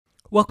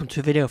Welcome to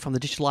a video from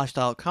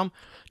thedigital-lifestyle.com.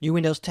 New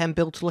Windows 10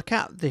 build to look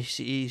at. This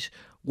is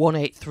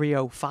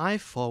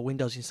 18305 for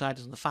Windows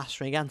Insiders on the fast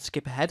ring and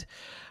skip ahead.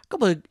 A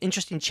couple of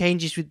interesting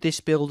changes with this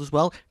build as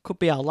well. Could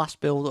be our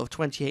last build of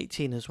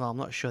 2018 as well. I'm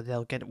not sure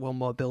they'll get one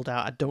more build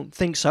out. I don't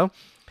think so.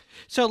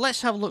 So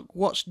let's have a look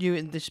what's new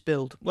in this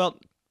build. Well,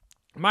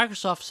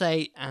 Microsoft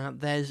say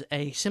there's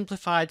a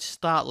simplified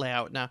start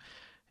layout. Now,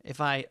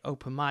 if I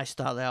open my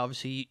start layout,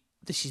 obviously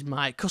this is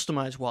my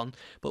customized one,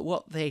 but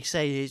what they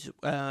say is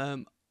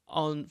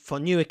for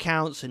new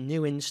accounts and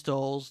new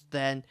installs,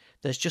 then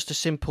there's just a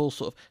simple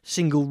sort of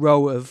single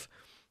row of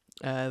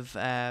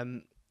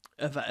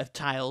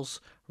tiles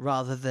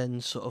rather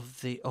than sort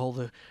of all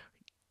the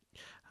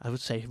I would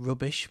say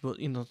rubbish, but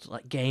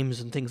like games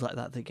and things like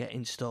that get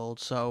installed.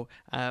 So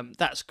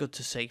that's good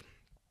to see.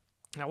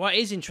 Now, what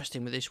is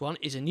interesting with this one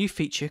is a new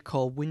feature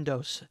called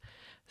Windows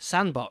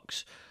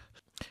Sandbox.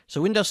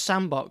 So Windows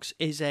Sandbox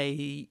is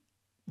a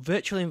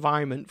virtual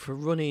environment for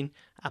running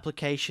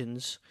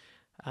applications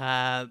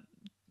and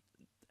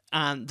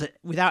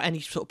without any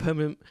sort of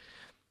permanent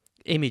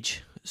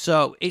image.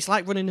 So it's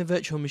like running a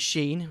virtual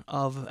machine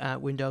of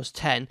Windows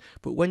 10,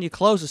 but when you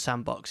close the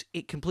sandbox,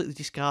 it completely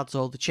discards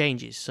all the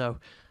changes. So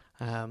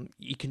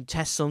you can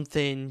test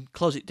something,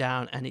 close it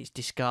down, and it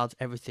discards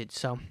everything.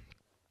 So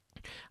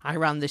I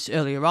ran this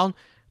earlier on,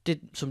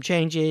 did some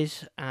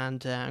changes,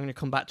 and I'm going to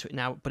come back to it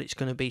now, but it's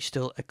going to be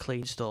still a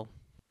clean install.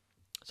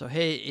 So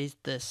here is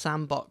the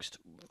sandboxed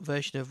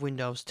version of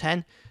Windows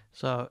 10.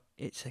 So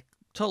it's a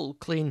total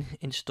clean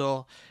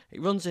install.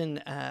 It runs in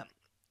a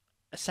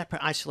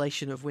separate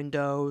isolation of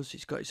Windows.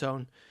 It's got its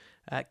own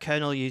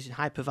kernel using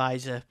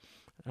hypervisor,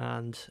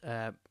 and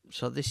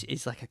so this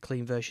is like a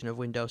clean version of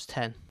Windows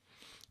 10.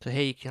 So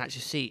here you can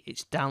actually see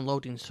it's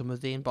downloading some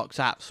of the inbox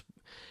apps.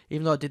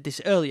 Even though I did this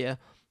earlier,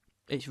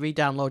 it's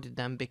re-downloaded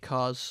them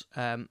because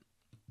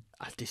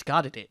I've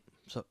discarded it.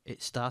 So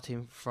it's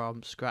starting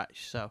from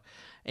scratch. So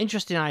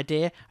interesting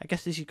idea. I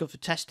guess this is good for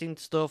testing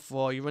stuff,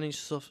 or you're running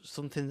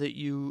something that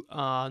you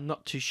are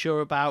not too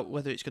sure about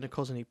whether it's going to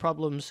cause any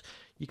problems.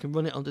 You can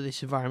run it under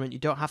this environment. You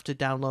don't have to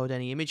download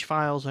any image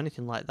files or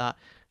anything like that.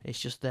 It's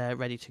just there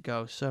ready to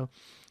go. So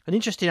an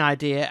interesting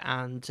idea,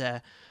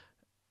 and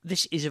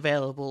this is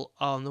available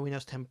on the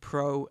Windows 10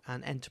 Pro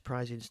and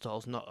Enterprise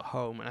installs, not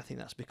Home, and I think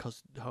that's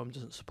because Home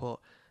doesn't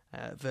support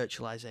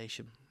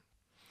virtualization.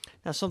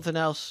 Now, something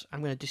else,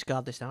 I'm going to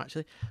discard this now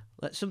actually.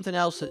 Something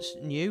else that's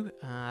new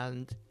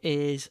and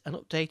is an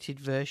updated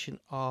version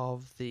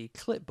of the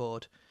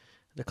clipboard,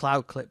 the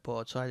cloud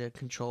clipboard. So I did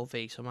Control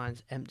V, so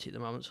mine's empty at the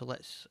moment. So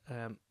let's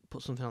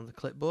put something on the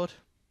clipboard.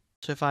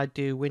 So if I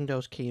do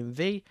Windows key and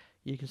V,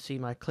 you can see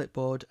my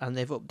clipboard, and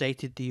they've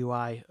updated the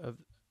UI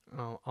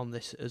on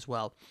this as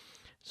well.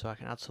 So I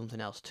can add something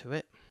else to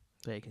it.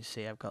 There you can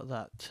see I've got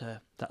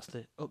that. That's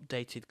the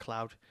updated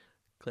cloud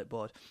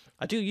clipboard.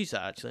 I do use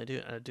that actually.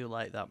 I do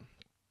like that.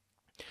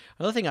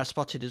 Another thing I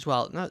spotted as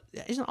well, now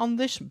it isn't on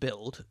this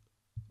build,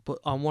 but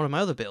on one of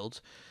my other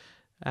builds,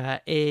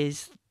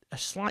 is a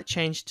slight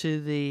change to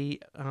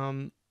the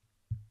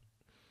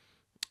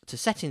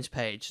settings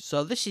page.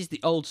 So this is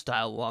the old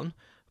style one,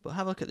 but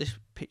have a look at this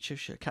picture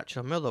captured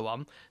on my other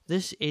one.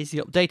 This is the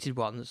updated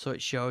one, so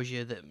it shows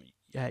you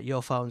that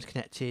your phone's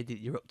connected, that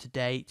you're up to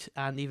date,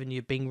 and even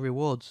your Bing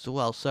rewards as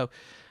well. So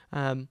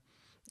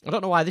I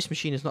don't know why this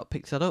machine has not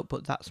picked that up,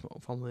 but that's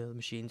from the other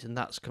machines, and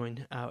that's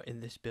coming out in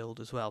this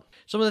build as well.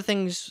 Some of the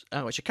things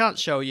which I can't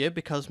show you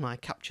because my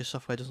capture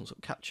software doesn't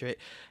capture it.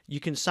 You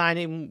can sign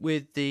in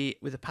with a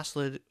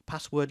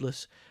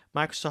passwordless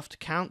Microsoft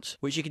account,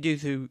 which you can do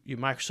through your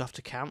Microsoft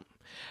account.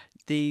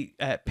 The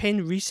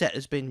pin reset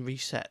has been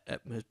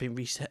the pin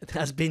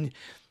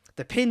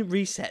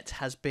reset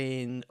has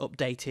been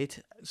updated,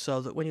 so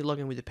that when you log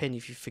in with the pin,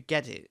 if you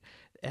forget it,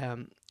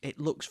 it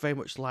looks very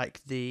much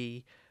like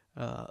the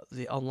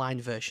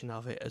online version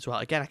of it as well.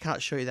 Again, I can't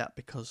show you that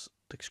because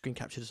the screen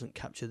capture doesn't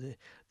capture the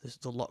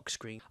lock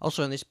screen.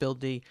 Also in this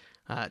build, the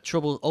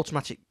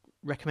automatic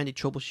recommended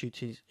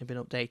troubleshooting have been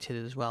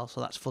updated as well,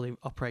 so that's fully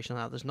operational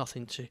now. There's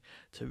nothing to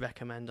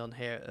recommend on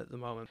here at the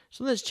moment.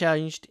 Something that's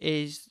changed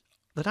is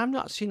that I'm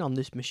not seeing on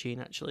this machine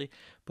actually,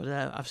 but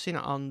I've seen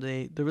it on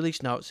the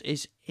release notes,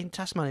 is in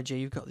Task Manager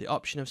you've got the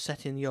option of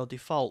setting your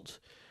default,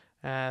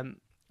 and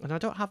I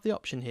don't have the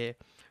option here.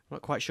 I'm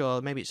not quite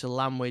sure. Maybe it's a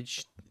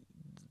language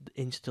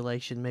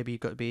installation. Maybe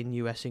you've got to be in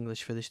US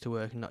English for this to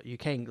work and not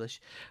UK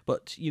English,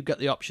 but you've got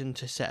the option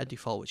to set a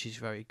default, which is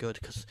very good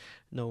because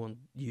no one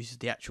uses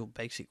the actual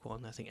basic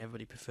one. I think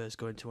everybody prefers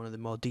going to one of the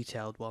more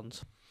detailed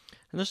ones.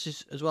 And this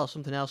is as well,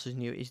 something else is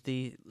new, is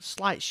the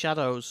slight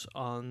shadows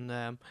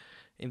on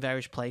in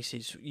various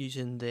places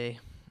using the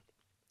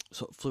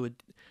sort of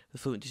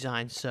fluid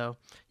design. So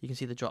you can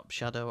see the drop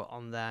shadow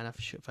on there, and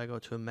if I go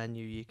to a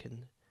menu, you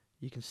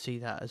can see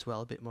that as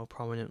well a bit more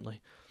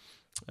prominently.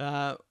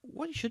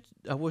 What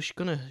I was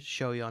going to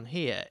show you on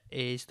here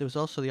is there was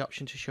also the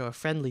option to show a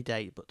friendly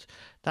date, but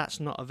that's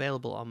not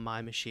available on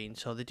my machine.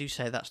 So they do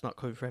say that's not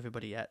coming for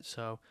everybody yet.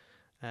 So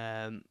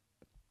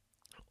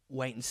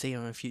wait and see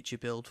on a future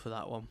build for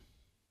that one.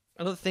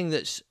 Another thing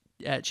that's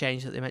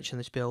changed that they mentioned in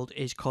this build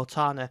is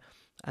Cortana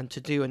and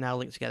to do are now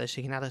linked together, so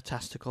you can add a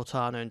task to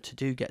Cortana and to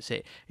do gets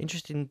it.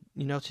 Interesting,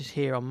 you notice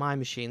here on my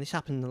machine, this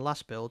happened in the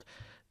last build,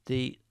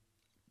 the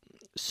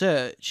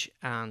search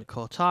and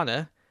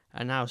Cortana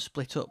are now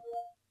split up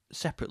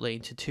separately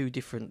into two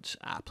different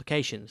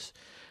applications,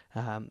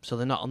 so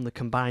they're not on the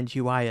combined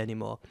UI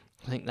anymore.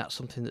 I think that's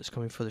something that's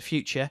coming for the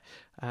future,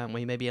 where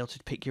you may be able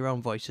to pick your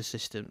own voice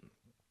assistant.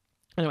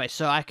 Anyway,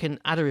 so I can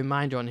add a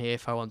reminder on here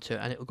if I want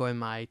to, and it will go in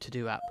my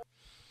to-do app.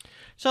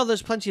 So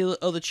there's plenty of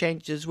other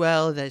changes as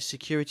well. There's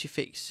security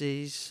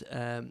fixes.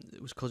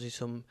 It was causing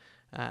some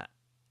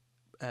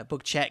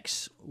bug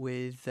checks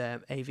with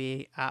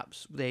AV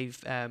apps. They've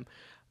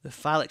the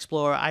File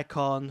Explorer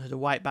icon had a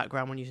white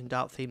background when using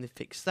Dark Theme. They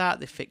fixed that.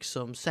 They fixed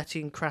some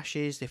setting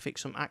crashes. They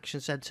fixed some Action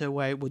Center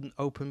where it wouldn't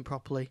open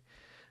properly,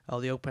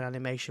 or the open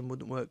animation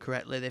wouldn't work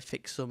correctly. They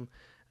fixed some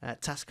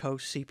task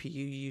host CPU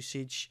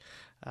usage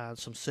and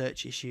some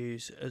search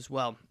issues as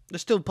well.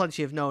 There's still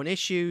plenty of known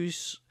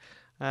issues,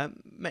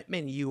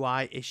 mainly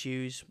UI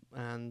issues,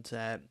 and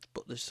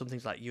but there's some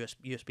things like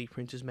USB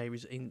printers may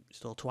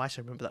install twice.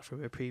 I remember that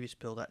from a previous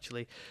build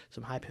actually.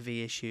 Some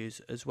Hyper-V issues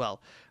as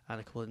well,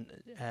 and a couple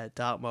of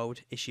dark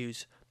mode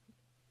issues.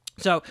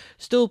 So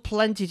still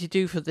plenty to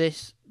do for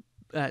this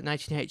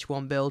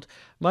 19H1 build.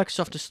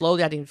 Microsoft are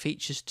slowly adding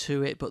features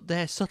to it, but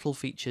they're subtle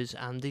features,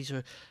 and these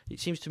are, it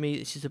seems to me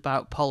this is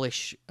about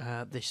polish,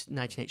 this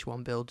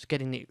 19H1 build,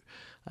 getting it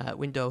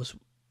Windows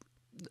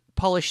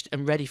polished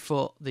and ready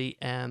for the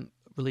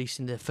release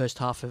in the first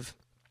half of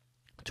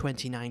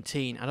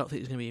 2019. I don't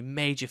think there's going to be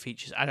major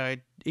features. I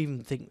don't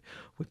even think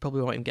we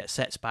probably won't even get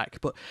sets back.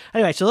 But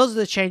anyway, so those are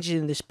the changes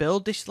in this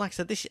build. This, like I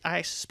said, this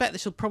I suspect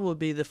this will probably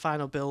be the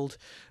final build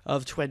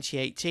of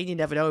 2018. You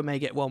never know, we may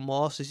get one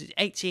more. So this is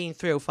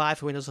 18305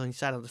 for Windows on the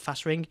side of the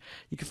fast ring.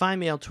 You can find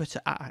me on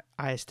Twitter at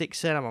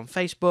ISDixon. I'm on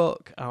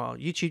Facebook, I'm on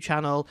YouTube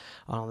channel,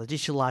 and on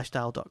thedigital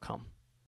lifestyle.com.